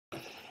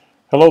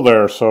Hello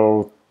there.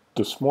 So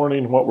this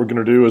morning what we're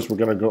going to do is we're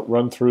going to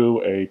run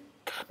through a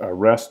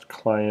REST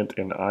client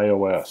in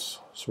iOS.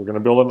 So we're going to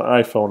build an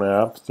iPhone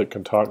app that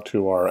can talk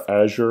to our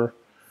Azure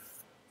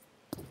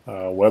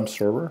web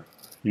server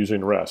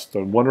using REST.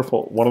 One of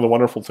the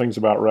wonderful things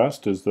about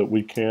REST is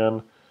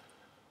that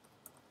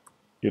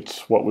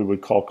it's what we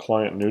would call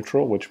client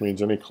neutral, which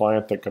means any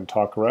client that can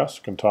talk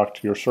REST can talk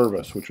to your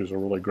service, which is a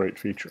really great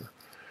feature.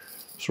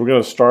 So we're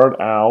going to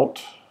start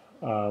out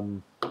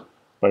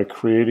by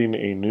creating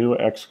a new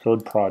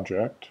Xcode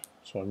project.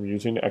 So I'm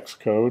using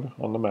Xcode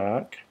on the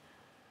Mac.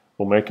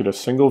 We'll make it a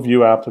single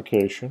view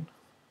application.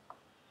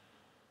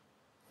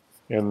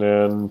 And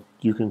then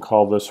you can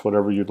call this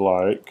whatever you'd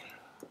like.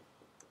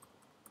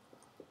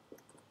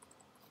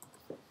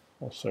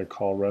 I'll say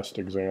call REST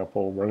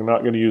example. We're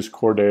not going to use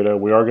core data.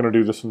 We are going to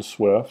do this in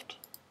Swift.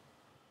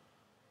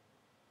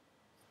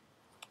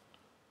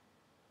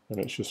 And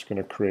it's just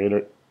going to create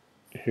it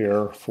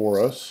here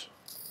for us,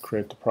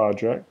 create the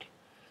project.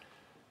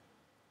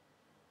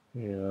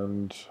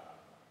 And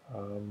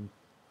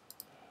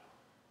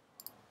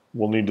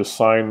we'll need to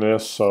sign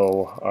this,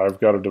 so I've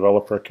got a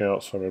developer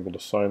account, so I'm able to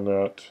sign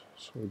that.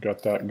 So we've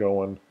got that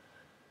going.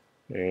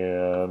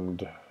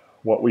 And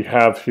what we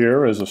have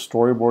here is a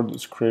storyboard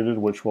that's created,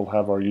 which will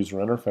have our user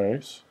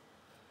interface.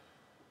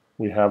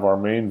 We have our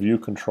main view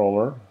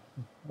controller,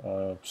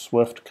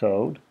 Swift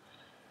code.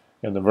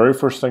 And the very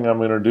first thing I'm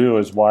going to do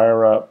is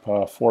wire up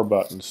 4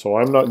 buttons. So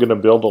I'm not going to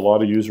build a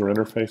lot of user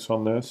interface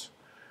on this.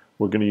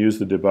 We're going to use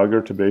the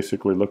debugger to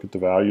basically look at the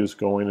values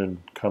going and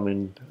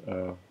coming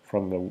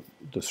from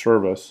the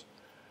service.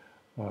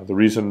 The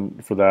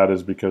reason for that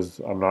is because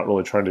I'm not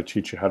really trying to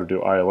teach you how to do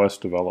iOS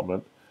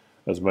development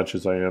as much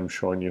as I am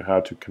showing you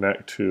how to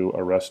connect to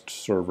a REST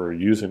server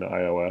using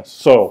iOS.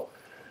 So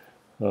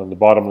the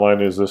bottom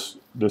line is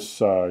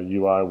this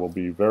UI will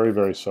be very,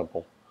 very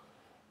simple.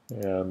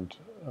 And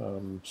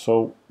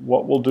so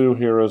what we'll do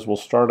here is we'll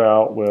start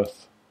out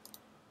with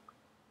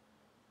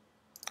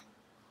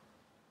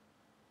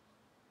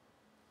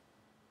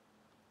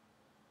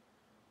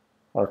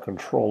our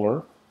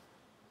controller,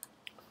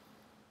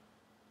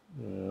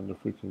 and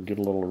if we can get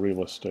a little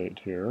real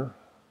estate here.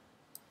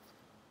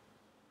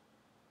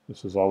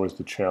 This is always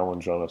the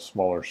challenge on a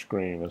smaller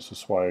screen. This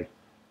is why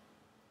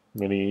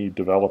many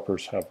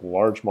developers have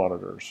large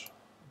monitors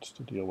just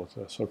to deal with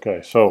this.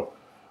 Okay, so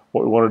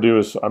what we want to do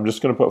is I'm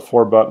just going to put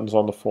 4 buttons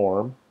on the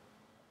form.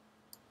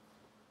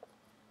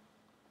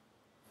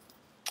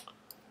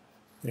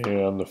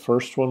 And the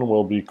first one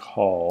will be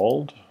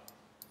called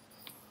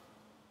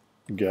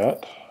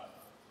get.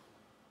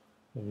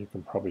 And you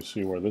can probably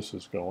see where this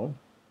is going.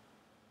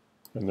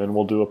 And then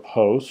we'll do a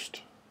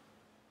post.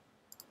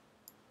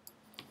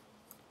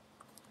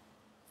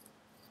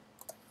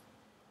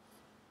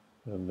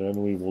 And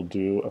then we will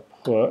do a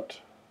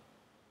put.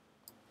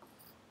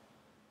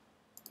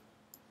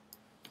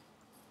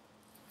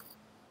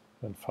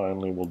 And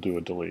finally we'll do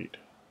a delete.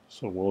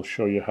 So we'll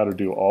show you how to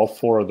do all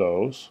 4 of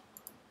those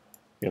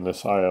in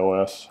this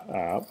iOS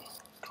app,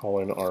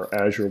 calling our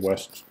Azure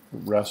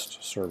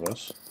REST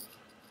service.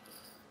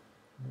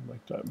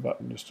 Make that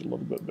button just a little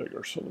bit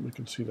bigger so that we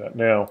can see that.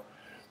 Now,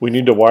 we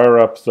need to wire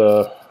up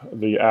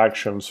the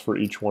actions for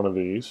each one of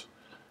these.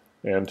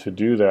 And to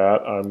do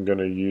that, I'm going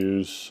to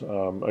use,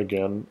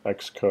 again,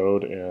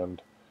 Xcode.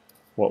 And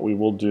what we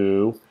will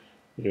do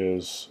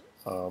is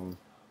I'm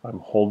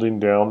holding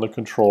down the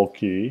control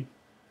key,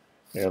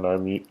 and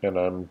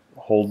I'm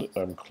holding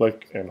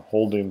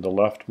the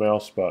left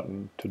mouse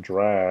button to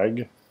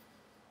drag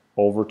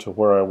over to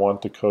where I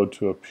want the code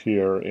to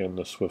appear in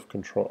the Swift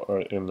control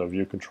in the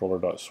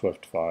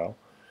viewcontroller.swift file,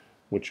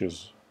 which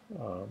is,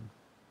 and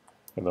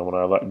then when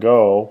I let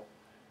go,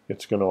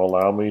 it's going to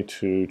allow me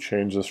to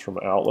change this from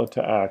outlet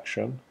to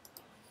action,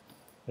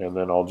 and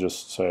then I'll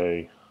just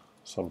say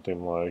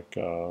something like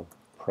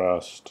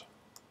pressed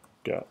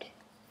get,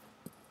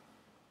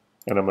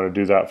 and I'm going to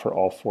do that for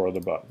all 4 of the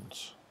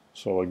buttons.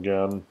 So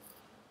again,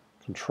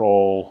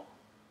 control,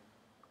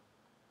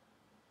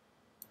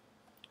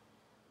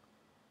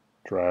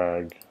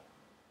 drag,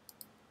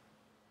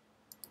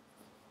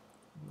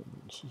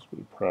 this is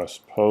we press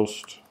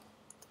post.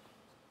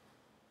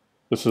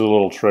 This is a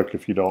little trick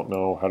if you don't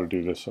know how to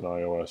do this in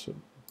iOS. It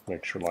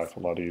makes your life a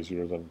lot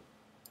easier than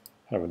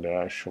having to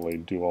actually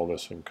do all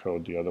this in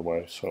code the other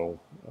way. So,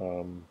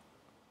 so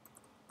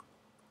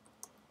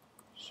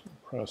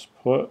press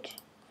put,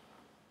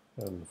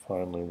 and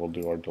finally we'll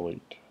do our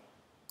delete.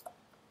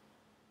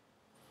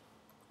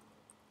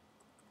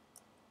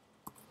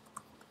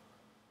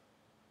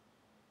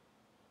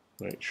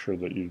 Make sure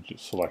that you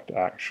just select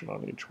action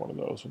on each one of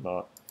those and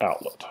not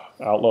outlet.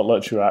 Outlet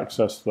lets you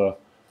access the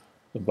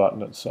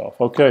button itself.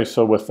 Okay,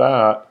 so with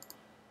that,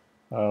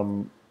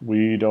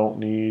 we don't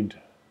need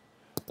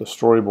the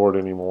storyboard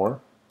anymore.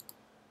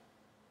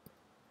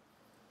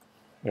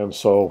 And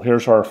so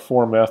here's our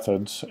 4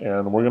 methods,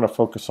 and we're going to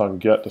focus on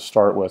get to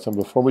start with. And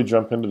before we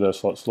jump into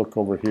this, let's look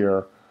over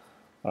here.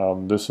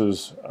 This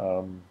is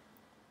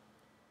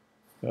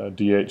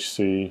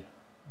DHC,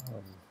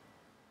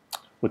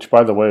 which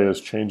by the way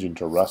is changing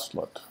to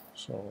RESTlet.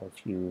 So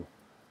if you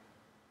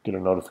get a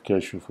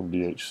notification from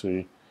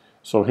DHC.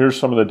 So here's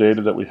some of the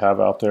data that we have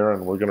out there,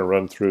 and we're going to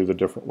run through the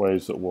different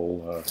ways that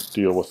we'll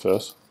deal with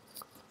this.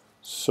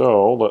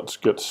 So let's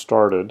get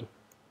started.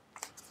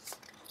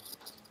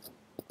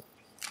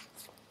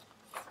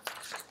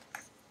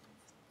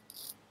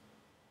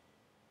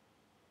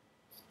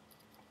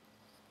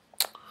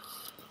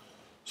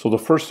 So the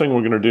first thing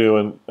we're going to do,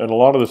 and a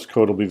lot of this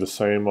code will be the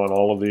same on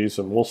all of these,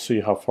 and we'll see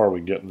how far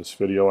we get in this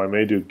video. I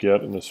may do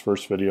get in this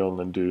first video and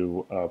then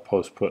do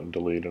post, put, and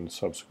delete in a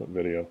subsequent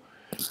video.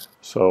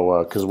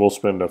 So, because we'll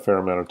spend a fair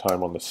amount of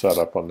time on the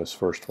setup on this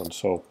first one.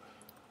 So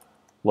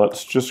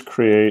let's just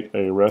create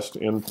a REST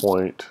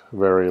endpoint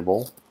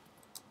variable,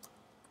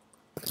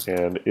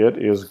 and it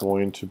is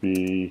going to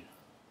be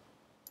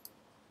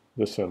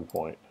this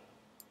endpoint.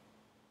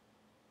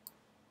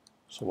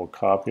 So we'll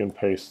copy and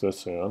paste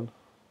this in.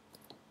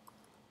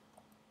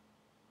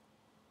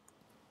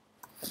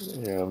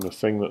 And the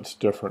thing that's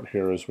different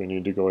here is we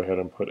need to go ahead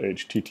and put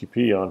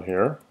HTTP on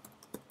here.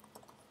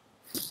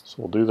 So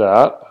we'll do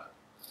that.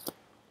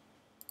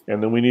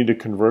 And then we need to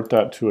convert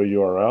that to a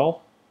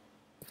URL.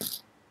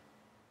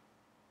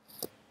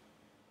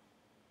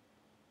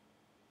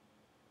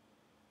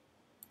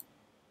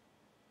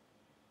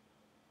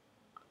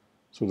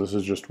 So this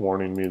is just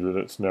warning me that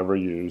it's never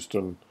used.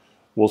 And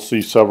we'll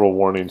see several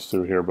warnings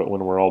through here, but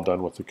when we're all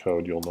done with the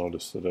code, you'll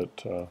notice that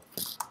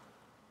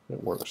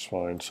it works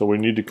fine. So we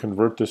need to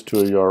convert this to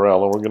a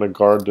URL, and we're going to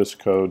guard this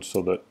code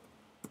so that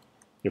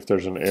if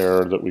there's an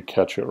error that we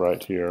catch it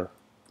right here.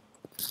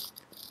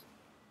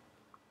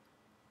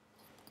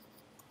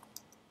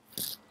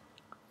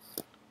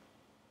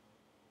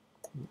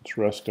 It's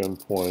REST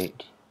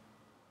endpoint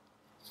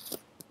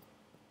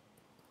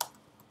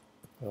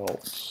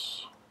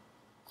else.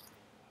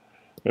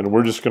 And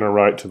we're just going to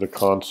write to the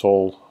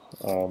console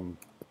on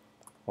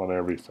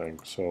everything.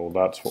 So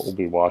that's what we'll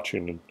be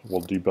watching, and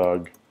we'll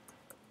debug.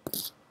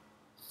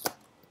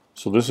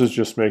 So this is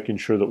just making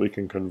sure that we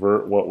can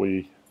convert what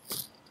we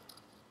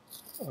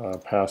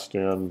passed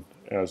in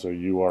as a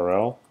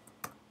URL.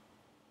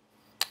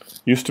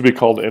 Used to be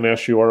called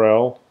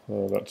NSURL.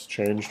 That's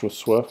changed with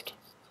Swift.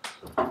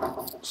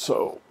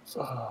 So,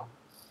 all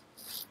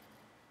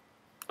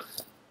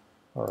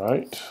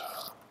right.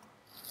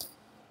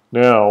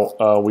 Now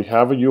we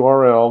have a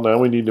URL. Now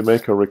we need to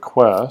make a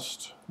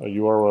request, a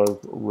URL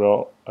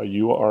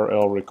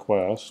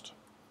request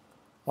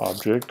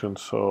object, and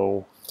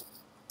so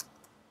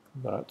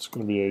that's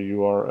going to be a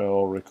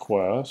URL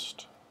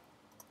request,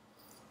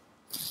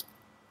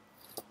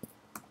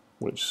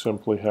 which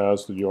simply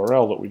has the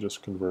URL that we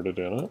just converted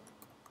in it.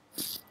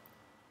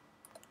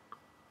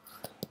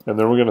 And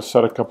then we're going to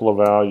set a couple of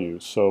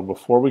values. So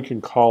before we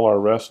can call our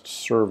REST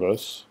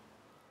service,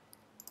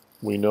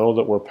 we know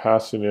that we're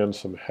passing in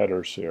some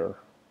headers here.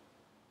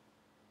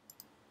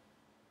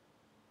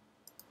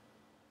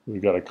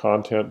 We've got a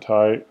content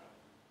type,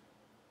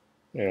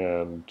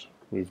 and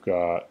we've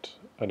got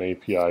an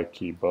API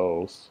key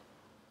both.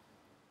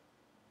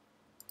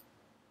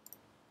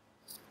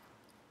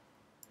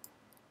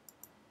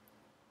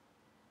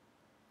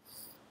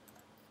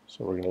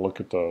 So we're going to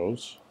look at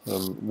those,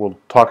 and we'll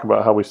talk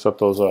about how we set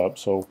those up.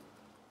 So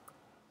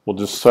we'll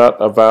just set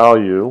a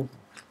value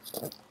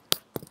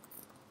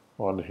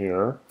on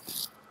here,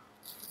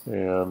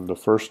 and the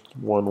first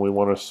one we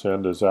want to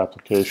send is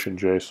application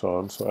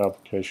JSON, so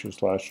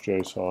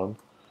application/JSON,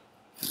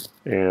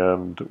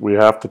 and we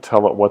have to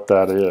tell it what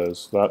that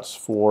is. That's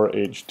for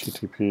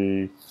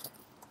HTTP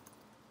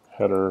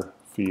header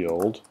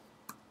field,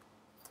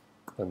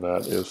 and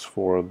that is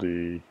for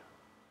the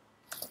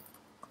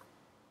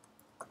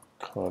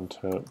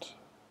content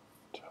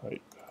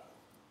type.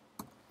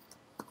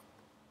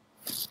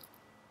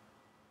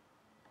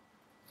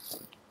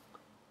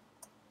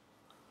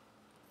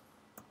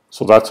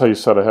 So that's how you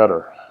set a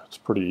header. It's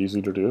pretty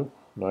easy to do.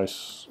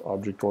 Nice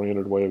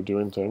object-oriented way of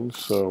doing things.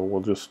 So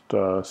we'll just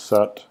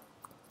set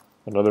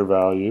another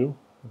value.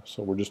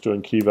 So we're just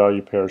doing key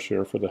value pairs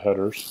here for the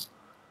headers.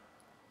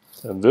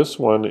 And this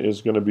one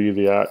is going to be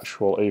the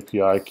actual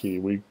API key.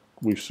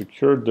 We've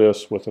secured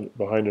this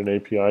behind an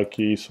API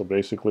key, so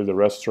basically the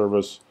REST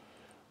service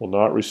will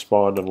not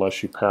respond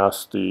unless you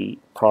pass the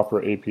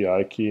proper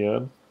API key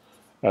in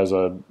as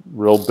a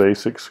real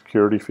basic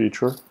security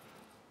feature.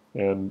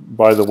 And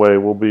by the way,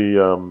 we'll be,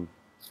 oops,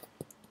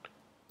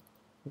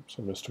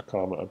 I missed a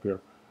comment up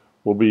here.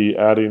 We'll be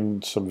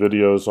adding some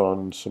videos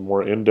on some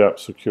more in-depth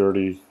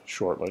security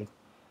shortly.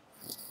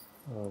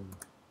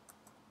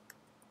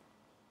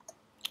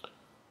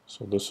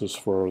 So this is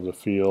for the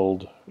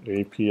field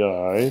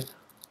API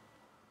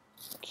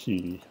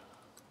key,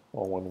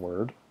 all one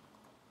word.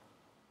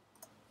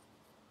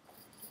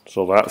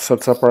 So that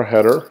sets up our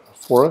header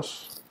for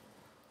us.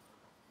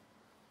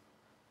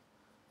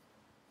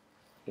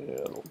 And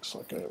it looks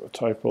like I have a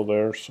typo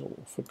there, so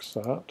we'll fix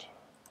that.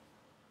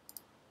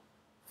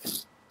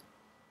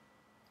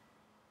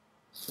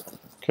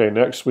 Okay,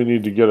 next we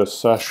need to get a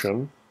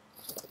session.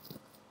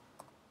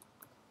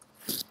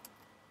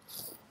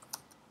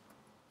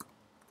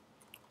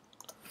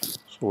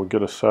 So we'll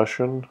get a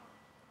session,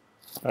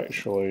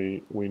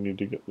 Actually, we need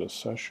to get the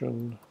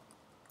session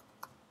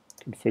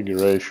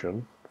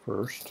configuration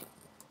first.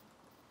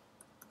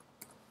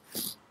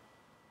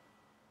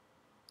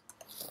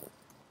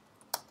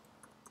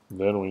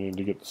 Then we need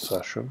to get the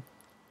session.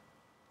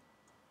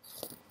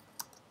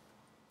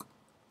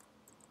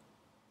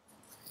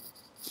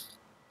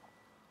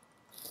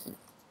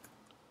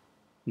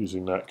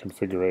 Using that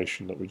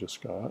configuration that we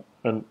just got.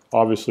 And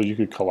obviously you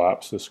could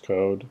collapse this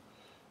code.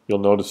 You'll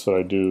notice that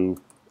I do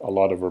a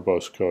lot of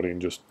verbose coding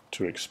just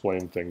to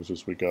explain things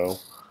as we go.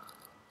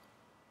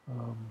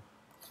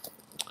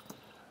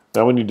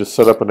 Now we need to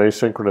set up an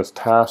asynchronous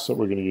task that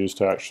we're going to use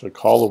to actually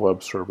call the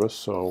web service.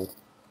 So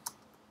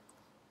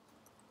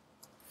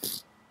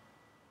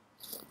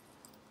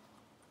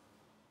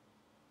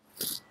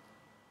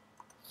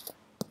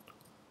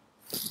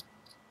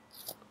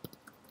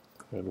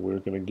and we're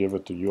going to give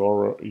it the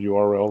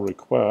URL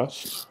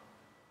request.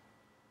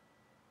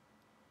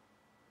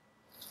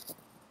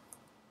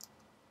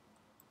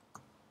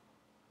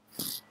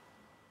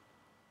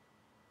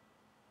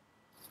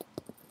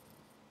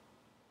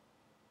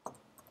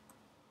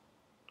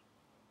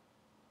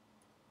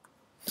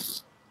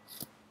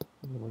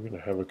 And we're going to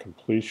have a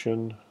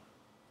completion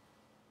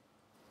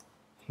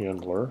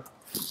handler.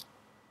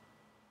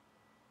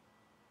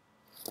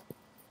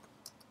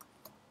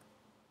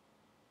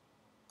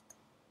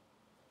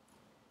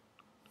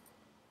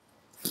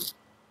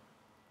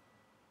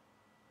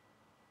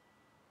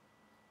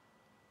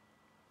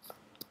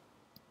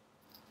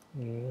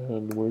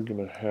 And we're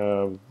going to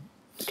have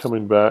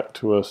coming back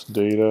to us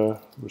data,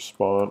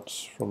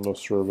 response from the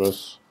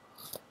service,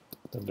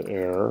 and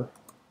error.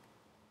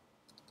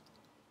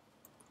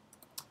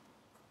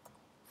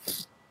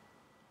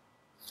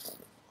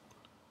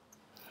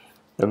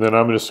 And then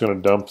I'm just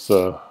going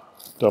to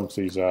dump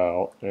these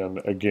out. And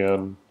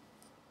again,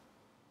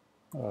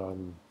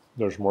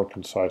 there's more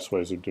concise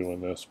ways of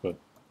doing this, but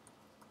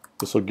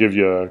this will give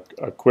you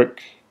a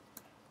quick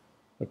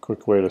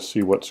way to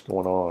see what's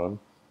going on.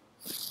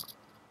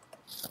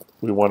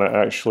 We want to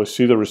actually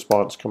see the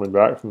response coming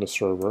back from the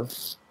server.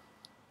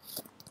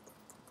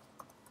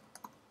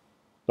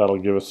 That'll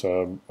give us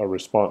a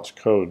response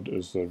code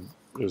is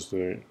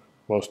the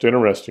most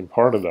interesting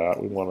part of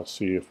that. We want to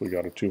see if we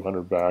got a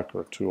 200 back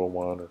or a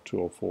 201 or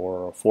 204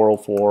 or a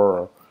 404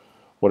 or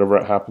whatever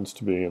it happens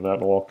to be, and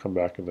that will all come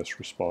back in this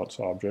response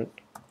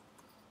object.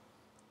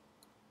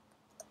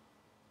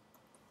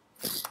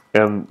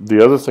 And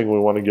the other thing we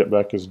want to get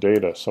back is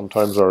data.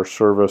 Sometimes our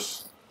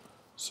service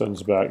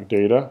sends back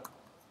data,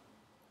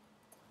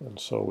 and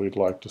so we'd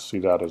like to see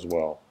that as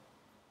well.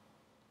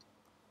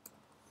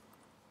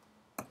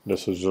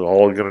 This is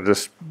all going to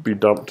just be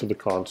dumped to the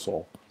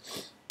console.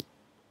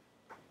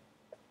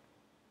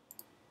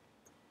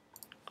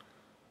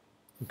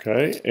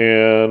 Okay,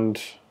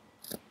 and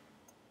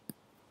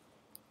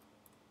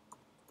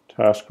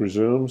task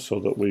resumes so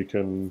that we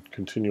can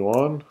continue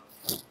on.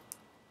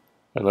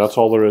 And that's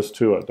all there is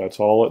to it. That's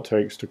all it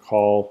takes to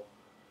call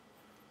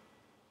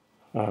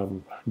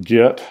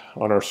get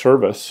on our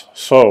service.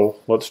 So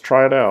let's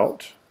try it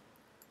out.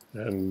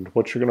 And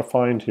what you're going to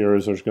find here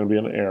is there's going to be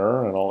an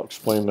error, and I'll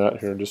explain that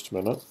here in just a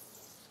minute.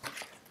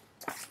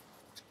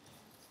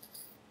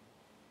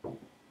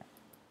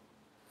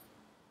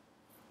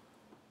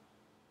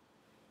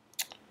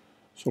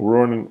 So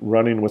we're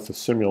running with the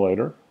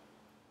simulator.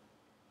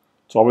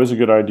 It's always a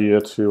good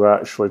idea to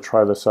actually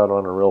try this out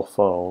on a real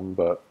phone,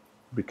 but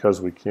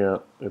because we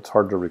can't, it's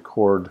hard to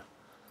record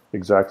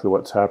exactly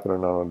what's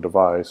happening on a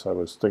device. I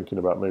was thinking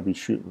about maybe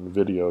shooting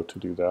video to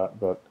do that,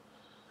 but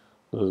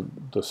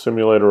the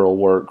simulator will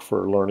work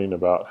for learning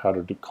about how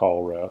to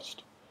call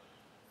REST.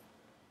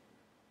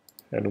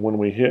 And when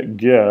we hit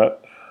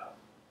get,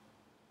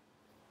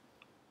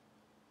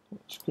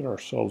 let's get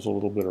ourselves a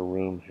little bit of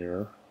room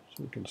here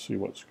so we can see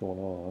what's going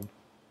on.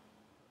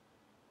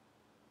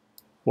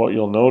 What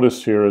you'll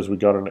notice here is we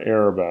got an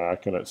error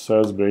back, and it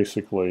says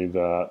basically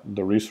that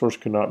the resource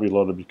cannot be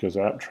loaded because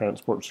app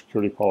transport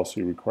security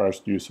policy requires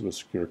the use of a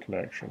secure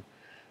connection.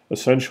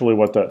 Essentially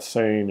what that's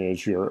saying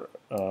is your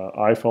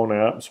iPhone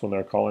apps, when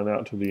they're calling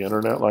out to the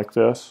internet like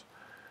this,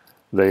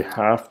 they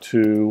have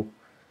to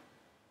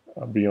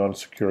be on a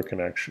secure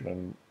connection.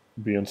 And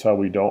being so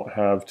we don't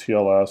have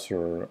TLS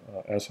or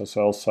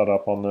SSL set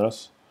up on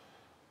this,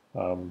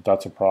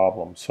 that's a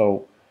problem.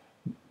 So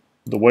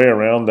the way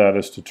around that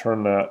is to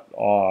turn that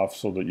off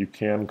so that you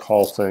can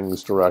call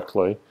things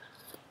directly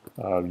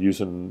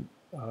using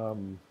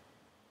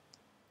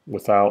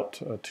without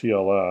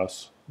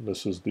TLS.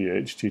 This is the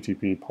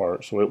HTTP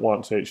part, so it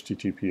wants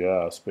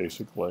HTTPS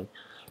basically,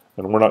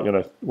 and we're not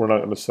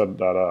gonna set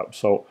that up.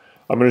 So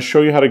I'm going to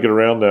show you how to get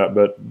around that.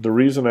 But the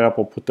reason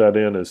Apple put that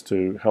in is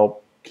to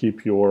help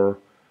keep your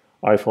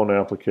iPhone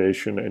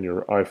application and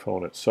your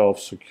iPhone itself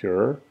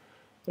secure.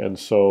 And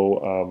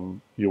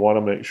so you want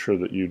to make sure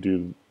that you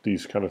do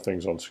these kind of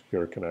things on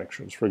secure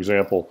connections. For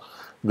example,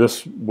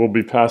 this will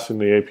be passing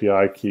the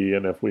API key,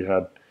 and if we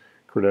had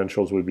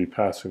credentials, we'd be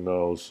passing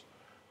those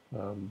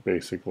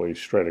basically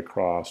straight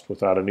across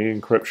without any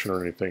encryption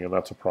or anything, and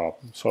that's a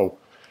problem. So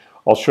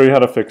I'll show you how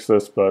to fix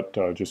this, but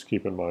just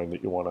keep in mind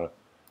that you want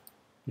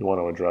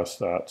to address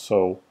that.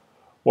 So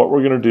what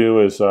we're going to do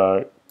is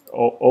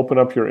open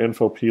up your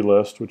info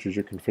plist, which is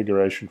your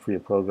configuration for your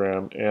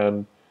program,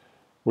 and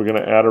we're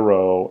going to add a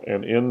row,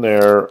 and in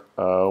there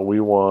we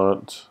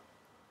want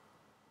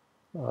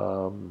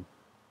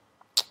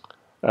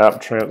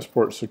app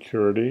transport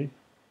security,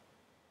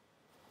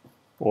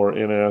 or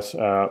NS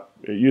app.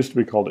 It used to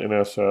be called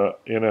NS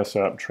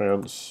app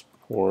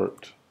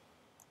transport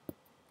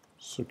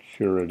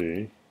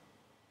security,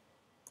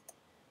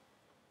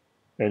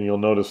 and you'll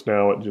notice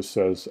now it just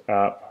says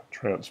app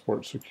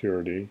transport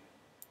security,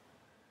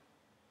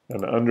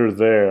 and under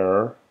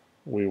there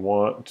we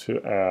want to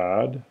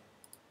add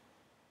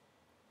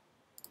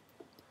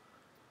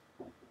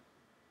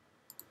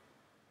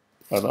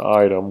an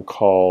item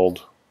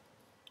called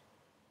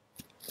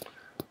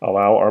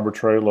allow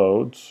arbitrary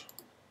loads.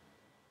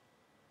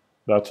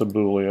 That's a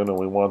Boolean, and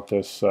we want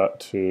this set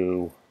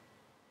to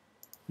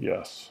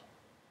yes.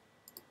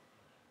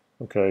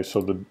 Okay,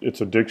 so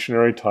it's a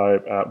dictionary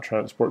type, app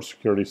transport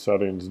security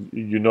settings.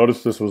 You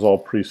notice this was all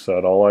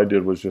preset. All I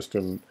did was just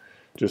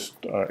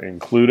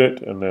include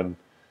it and then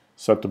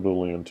set the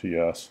Boolean to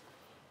yes.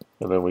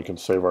 And then we can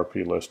save our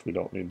plist. We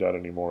don't need that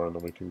anymore, and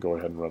then we can go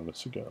ahead and run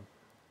this again.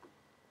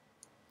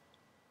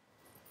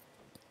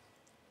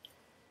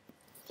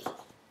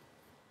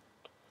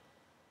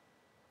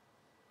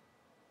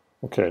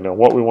 Okay, now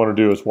what we want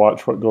to do is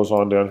watch what goes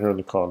on down here in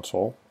the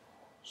console.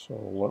 So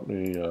let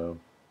me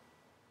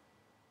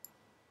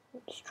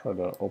let's try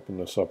to open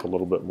this up a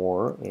little bit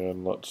more,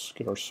 and let's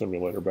get our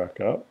simulator back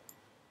up.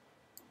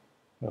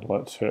 And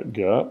let's hit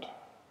get.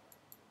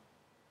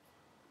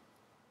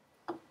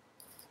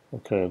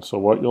 Okay, and so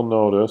what you'll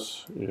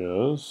notice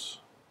is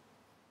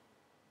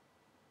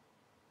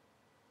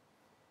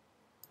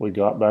we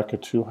got back a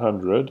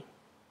 200.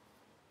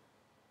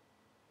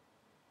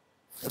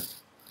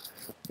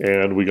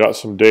 And we got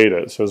some data.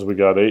 It says we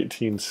got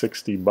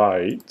 1860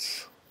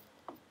 bytes,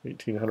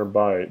 1800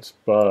 bytes,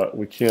 but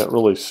we can't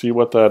really see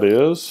what that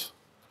is.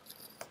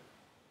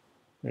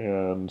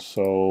 And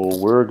so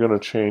we're going to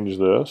change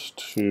this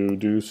to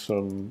do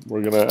some,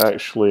 we're going to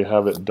actually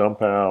have it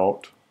dump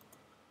out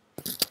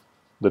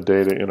the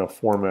data in a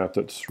format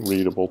that's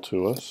readable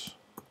to us.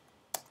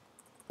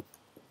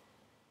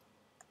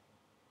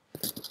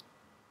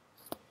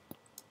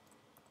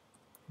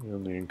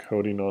 And the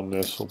encoding on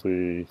this will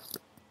be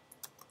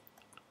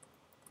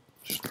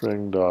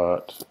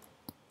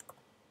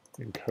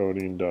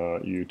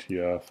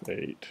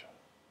string.encoding.utf8.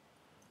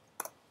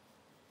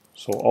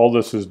 So all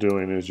this is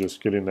doing is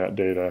just getting that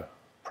data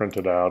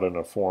printed out in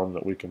a form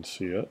that we can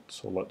see it.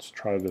 So let's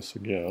try this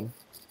again.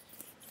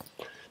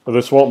 Now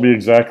this won't be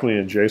exactly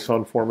in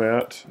JSON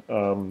format.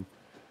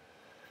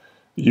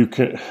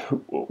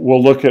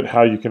 We'll look at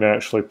how you can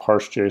actually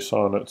parse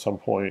JSON at some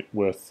point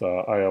with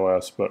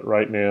iOS, but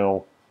right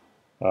now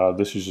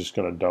this is just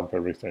going to dump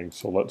everything.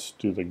 So let's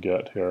do the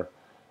get here.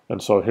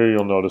 And so here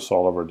you'll notice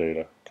all of our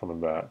data coming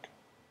back.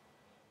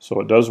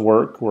 So it does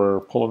work. We're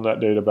pulling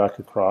that data back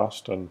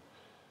across, and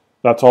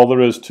that's all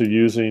there is to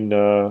using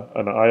an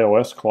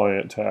iOS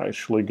client to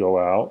actually go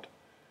out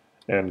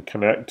and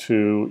connect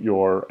to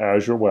your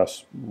Azure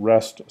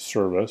REST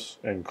service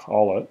and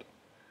call it.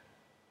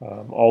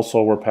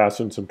 Also, we're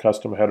passing some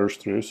custom headers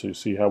through, so you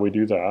see how we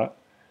do that.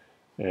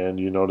 And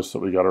you notice that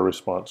we got our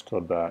response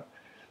code back.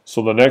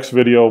 So the next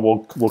video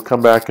we'll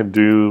come back and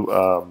do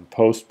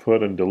post,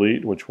 put, and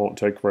delete, which won't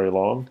take very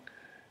long.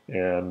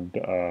 And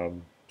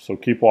so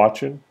keep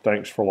watching.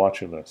 Thanks for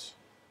watching this.